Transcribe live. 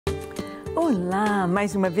Olá,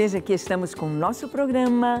 mais uma vez aqui estamos com o nosso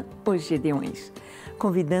programa, Os Gideões,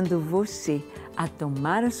 convidando você a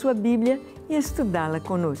tomar a sua Bíblia e estudá-la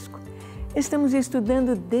conosco. Estamos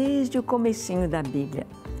estudando desde o comecinho da Bíblia,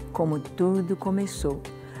 como tudo começou,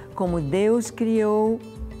 como Deus criou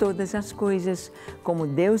todas as coisas, como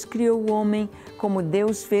Deus criou o homem, como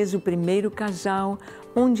Deus fez o primeiro casal,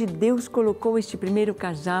 onde Deus colocou este primeiro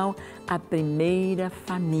casal, a primeira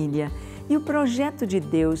família, e o projeto de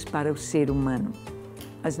Deus para o ser humano.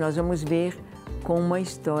 Mas nós vamos ver como a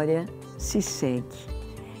história se segue.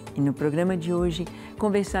 E no programa de hoje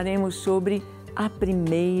conversaremos sobre a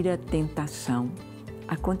primeira tentação.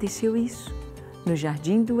 Aconteceu isso. No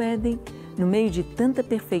jardim do Éden, no meio de tanta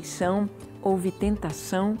perfeição, houve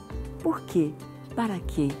tentação. Por quê? Para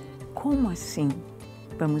quê? Como assim?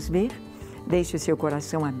 Vamos ver? Deixe o seu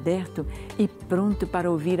coração aberto e pronto para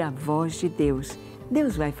ouvir a voz de Deus.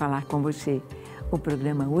 Deus vai falar com você. O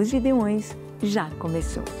programa Os Gideões já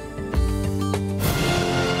começou.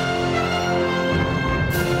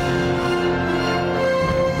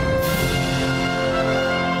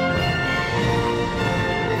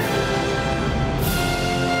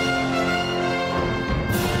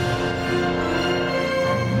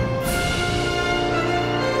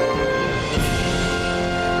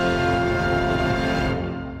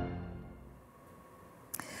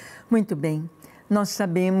 Muito bem. Nós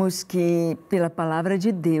sabemos que, pela palavra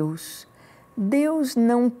de Deus, Deus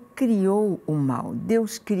não criou o mal,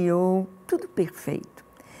 Deus criou tudo perfeito.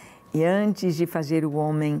 E antes de fazer o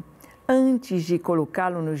homem, antes de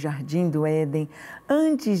colocá-lo no jardim do Éden,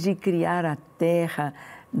 antes de criar a terra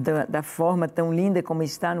da forma tão linda como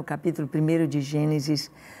está no capítulo 1 de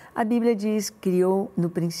Gênesis, a Bíblia diz, no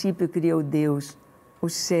princípio criou Deus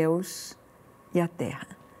os céus e a terra.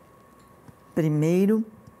 Primeiro,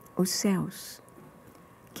 os céus.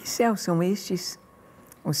 Que céus são estes?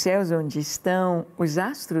 Os céus onde estão os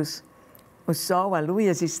astros, o sol, a lua e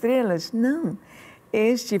as estrelas? Não,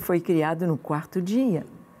 este foi criado no quarto dia.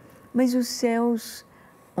 Mas os céus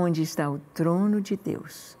onde está o trono de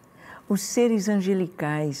Deus, os seres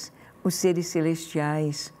angelicais, os seres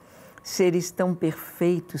celestiais, seres tão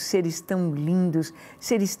perfeitos, seres tão lindos,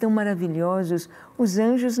 seres tão maravilhosos, os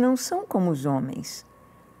anjos não são como os homens.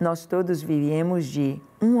 Nós todos viemos de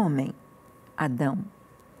um homem, Adão.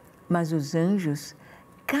 Mas os anjos,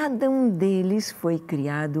 cada um deles foi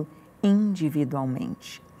criado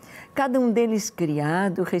individualmente. Cada um deles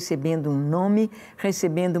criado, recebendo um nome,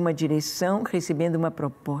 recebendo uma direção, recebendo uma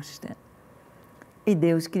proposta. E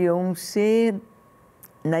Deus criou um ser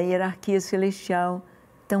na hierarquia celestial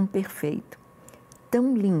tão perfeito,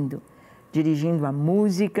 tão lindo, dirigindo a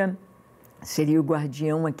música, seria o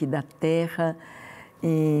guardião aqui da terra,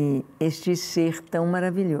 e este ser tão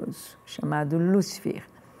maravilhoso, chamado Lúcifer.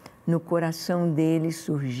 No coração dele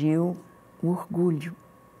surgiu o orgulho,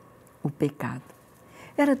 o pecado.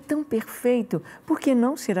 Era tão perfeito, por que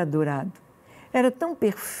não ser adorado? Era tão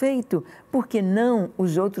perfeito, por que não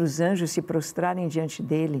os outros anjos se prostrarem diante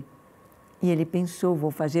dele? E ele pensou,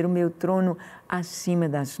 vou fazer o meu trono acima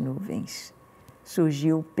das nuvens.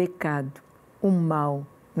 Surgiu o pecado, o mal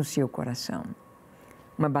no seu coração.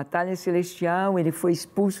 Uma batalha celestial, ele foi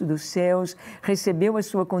expulso dos céus, recebeu a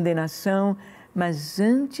sua condenação, mas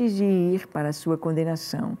antes de ir para a sua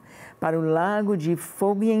condenação, para o lago de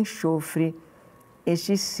fogo e enxofre,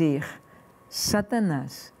 este ser,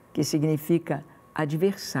 Satanás, que significa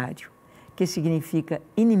adversário, que significa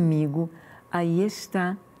inimigo, aí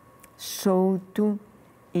está, solto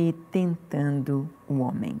e tentando o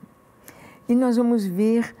homem. E nós vamos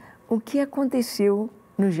ver o que aconteceu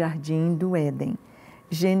no jardim do Éden.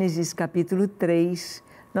 Gênesis capítulo 3,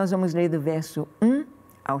 nós vamos ler do verso 1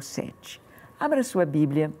 ao 7. Abra sua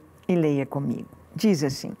Bíblia e leia comigo. Diz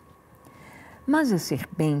assim: Mas a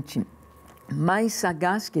serpente, mais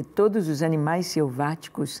sagaz que todos os animais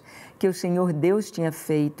selváticos que o Senhor Deus tinha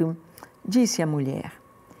feito, disse à mulher: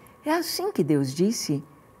 É assim que Deus disse,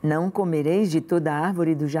 não comereis de toda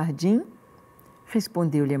árvore do jardim?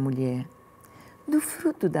 Respondeu-lhe a mulher: Do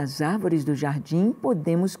fruto das árvores do jardim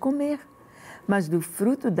podemos comer, mas do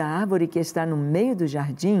fruto da árvore que está no meio do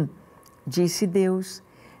jardim, disse Deus,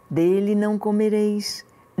 dele não comereis,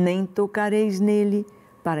 nem tocareis nele,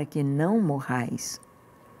 para que não morrais.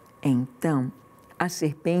 Então a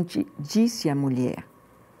serpente disse à mulher: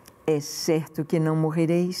 É certo que não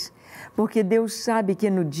morrereis, porque Deus sabe que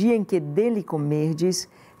no dia em que dele comerdes,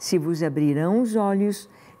 se vos abrirão os olhos,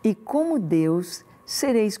 e como Deus,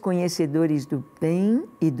 sereis conhecedores do bem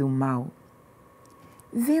e do mal.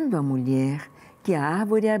 Vendo a mulher que a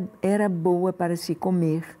árvore era boa para se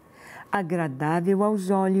comer, agradável aos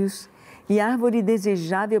olhos e árvore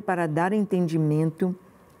desejável para dar entendimento,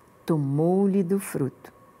 tomou-lhe do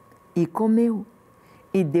fruto e comeu,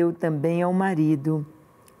 e deu também ao marido,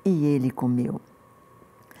 e ele comeu.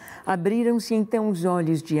 Abriram-se então os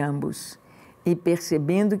olhos de ambos, e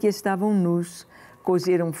percebendo que estavam nus,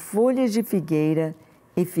 coseram folhas de figueira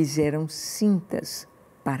e fizeram cintas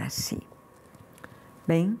para si.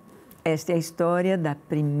 Bem, esta é a história da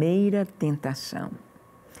primeira tentação.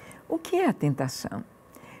 O que é a tentação?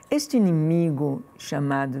 Este inimigo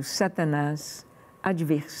chamado Satanás,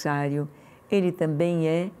 adversário, ele também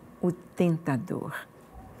é o tentador.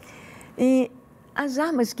 E as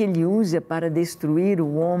armas que ele usa para destruir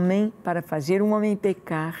o homem, para fazer o homem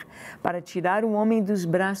pecar, para tirar o homem dos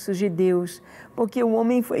braços de Deus, porque o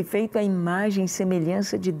homem foi feito à imagem e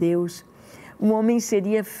semelhança de Deus. O homem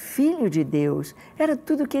seria filho de Deus, era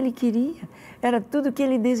tudo o que ele queria, era tudo o que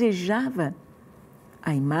ele desejava.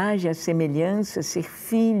 A imagem, a semelhança, ser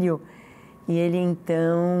filho. E ele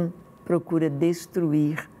então procura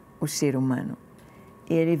destruir o ser humano.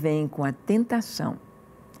 Ele vem com a tentação,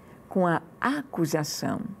 com a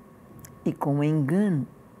acusação e com o engano,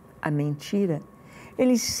 a mentira.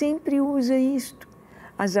 Ele sempre usa isto,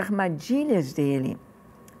 as armadilhas dele.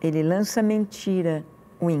 Ele lança a mentira,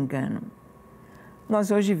 o engano. Nós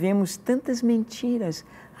hoje vemos tantas mentiras.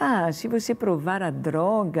 Se você provar a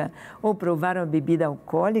droga ou provar uma bebida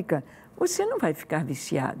alcoólica, você não vai ficar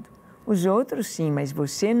viciado. Os outros sim, mas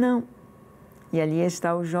você não. E ali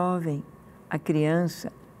está o jovem, a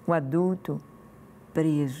criança, o adulto,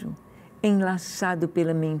 preso, enlaçado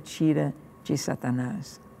pela mentira de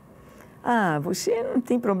Satanás. Você não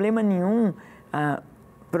tem problema nenhum, a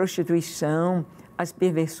prostituição, as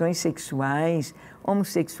perversões sexuais,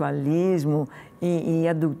 homossexualismo e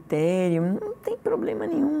adultério, não tem problema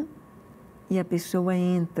nenhum. E a pessoa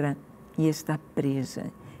entra e está presa,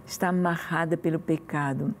 está amarrada pelo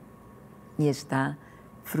pecado e está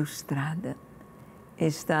frustrada,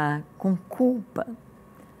 está com culpa.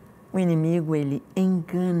 O inimigo, ele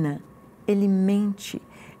engana, ele mente,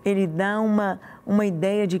 ele dá uma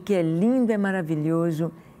ideia de que é lindo, é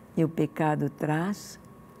maravilhoso, e o pecado traz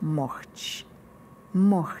morte.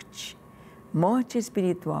 Morte. Morte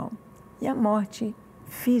espiritual e a morte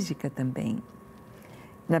física também.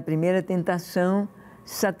 Na primeira tentação,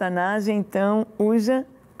 Satanás então usa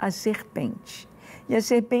a serpente. E a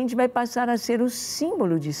serpente vai passar a ser o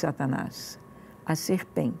símbolo de Satanás. A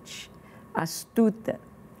serpente, astuta,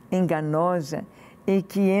 enganosa e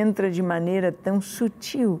que entra de maneira tão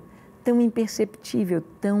sutil, tão imperceptível,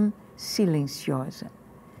 tão silenciosa.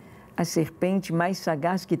 A serpente, mais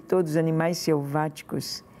sagaz que todos os animais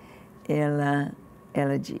selváticos,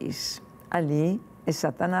 ela diz, ali é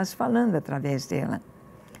Satanás falando através dela.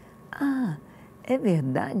 É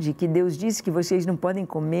verdade que Deus disse que vocês não podem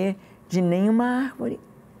comer de nenhuma árvore,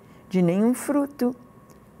 de nenhum fruto.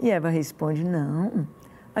 E Eva responde, não,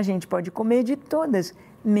 a gente pode comer de todas,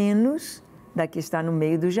 menos da que está no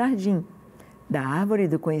meio do jardim, da árvore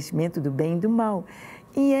do conhecimento do bem e do mal.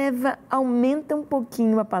 E Eva aumenta um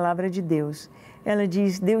pouquinho a palavra de Deus. Ela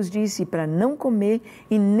diz, Deus disse para não comer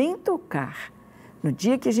e nem tocar. No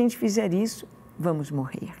dia que a gente fizer isso, vamos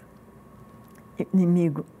morrer. O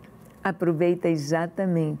inimigo aproveita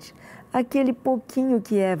exatamente aquele pouquinho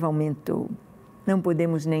que Eva aumentou. Não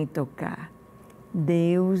podemos nem tocar.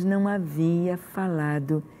 Deus não havia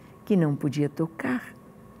falado que não podia tocar.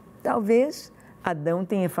 Talvez Adão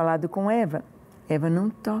tenha falado com Eva. Eva, não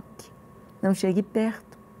toque, não chegue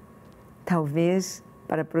perto. Talvez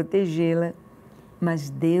para protegê-la, mas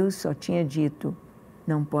Deus só tinha dito,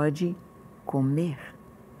 não pode comer.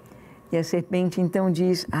 E a serpente então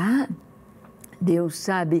diz, Deus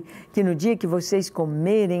sabe que no dia que vocês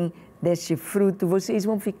comerem deste fruto, vocês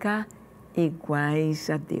vão ficar iguais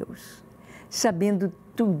a Deus, sabendo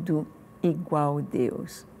tudo igual a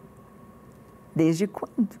Deus. Desde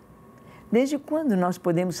quando? Desde quando nós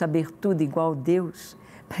podemos saber tudo igual a Deus,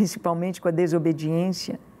 principalmente com a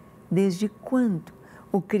desobediência? Desde quando?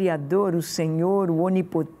 O Criador, o Senhor, o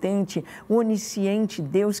Onipotente, o Onisciente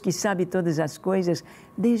Deus que sabe todas as coisas,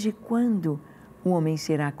 desde quando o homem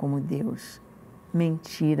será como Deus?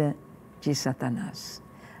 Mentira de Satanás.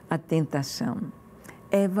 A tentação.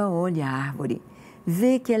 Eva olha a árvore,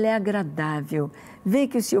 vê que ela é agradável, vê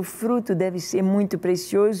que o seu fruto deve ser muito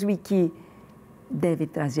precioso e que deve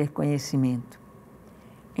trazer conhecimento.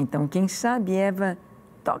 Então, quem sabe, Eva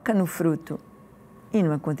toca no fruto e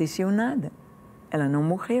não aconteceu nada. Ela não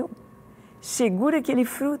morreu. Segura aquele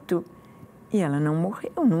fruto e ela não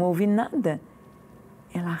morreu, não houve nada.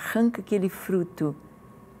 Ela arranca aquele fruto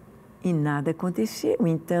e nada aconteceu.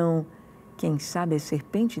 Então, quem sabe a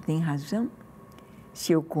serpente tem razão?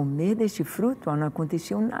 Se eu comer deste fruto, não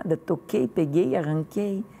aconteceu nada. Toquei, peguei,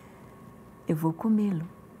 arranquei. Eu vou comê-lo.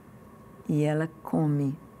 e ela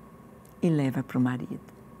come e leva para o marido.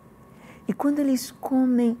 E quando eles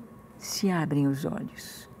comem, se abrem os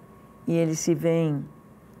olhos e eles se veem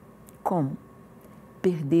como?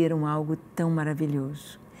 Perderam algo tão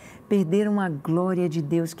maravilhoso. Perderam a glória de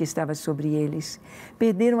Deus que estava sobre eles.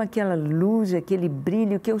 Perderam aquela luz, aquele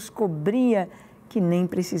brilho que os cobria, que nem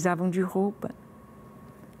precisavam de roupa.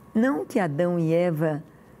 Não que Adão e Eva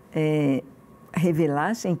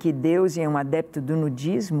revelassem que Deus é um adepto do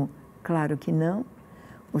nudismo, claro que não.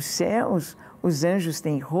 Os céus, os anjos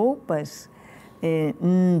têm roupas,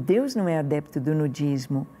 Deus não é adepto do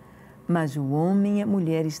nudismo, mas o homem e a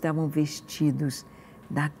mulher estavam vestidos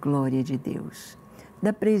da glória de Deus,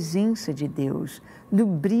 da presença de Deus, do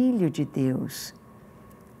brilho de Deus.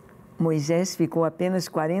 Moisés ficou apenas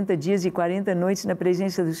 40 dias e 40 noites na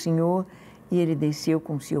presença do Senhor e ele desceu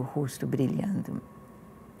com seu rosto brilhando.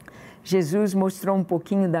 Jesus mostrou um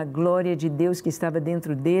pouquinho da glória de Deus que estava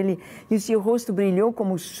dentro dele e o seu rosto brilhou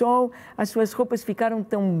como o sol, as suas roupas ficaram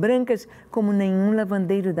tão brancas como nenhum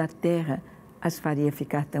lavandeiro da terra as faria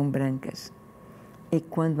ficar tão brancas. E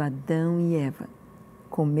quando Adão e Eva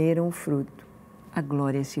comeram o fruto, a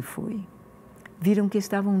glória se foi. Viram que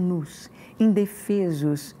estavam nus,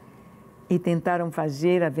 indefesos, e tentaram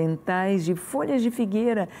fazer aventais de folhas de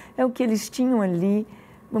figueira. É o que eles tinham ali.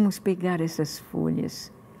 Vamos pegar essas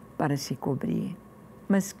folhas para se cobrir.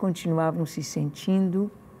 Mas continuavam se sentindo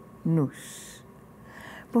nus.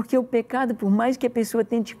 Porque o pecado, por mais que a pessoa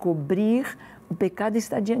tente cobrir, o pecado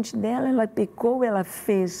está diante dela, ela pecou, ela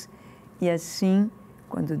fez. E assim,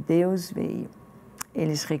 quando Deus veio,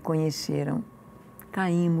 eles reconheceram: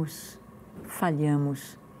 caímos,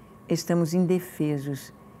 falhamos, estamos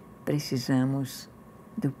indefesos, precisamos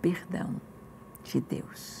do perdão de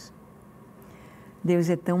Deus. Deus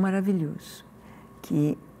é tão maravilhoso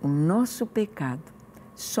que o nosso pecado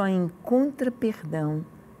só encontra perdão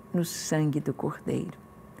no sangue do Cordeiro.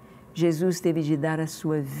 Jesus teve de dar a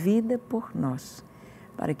sua vida por nós,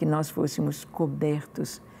 para que nós fôssemos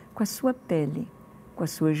cobertos com a sua pele, com a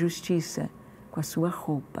sua justiça, com a sua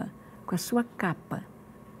roupa, com a sua capa,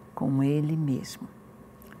 com Ele mesmo.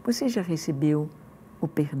 Você já recebeu o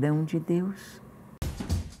perdão de Deus?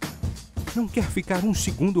 Não quer ficar um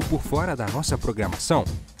segundo por fora da nossa programação?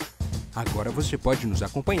 Agora você pode nos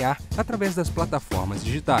acompanhar através das plataformas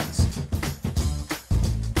digitais.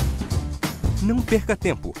 Não perca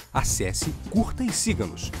tempo, acesse, curta e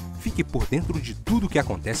siga-nos. Fique por dentro de tudo o que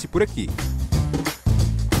acontece por aqui.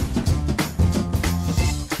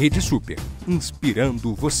 Rede Super,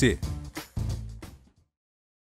 inspirando você.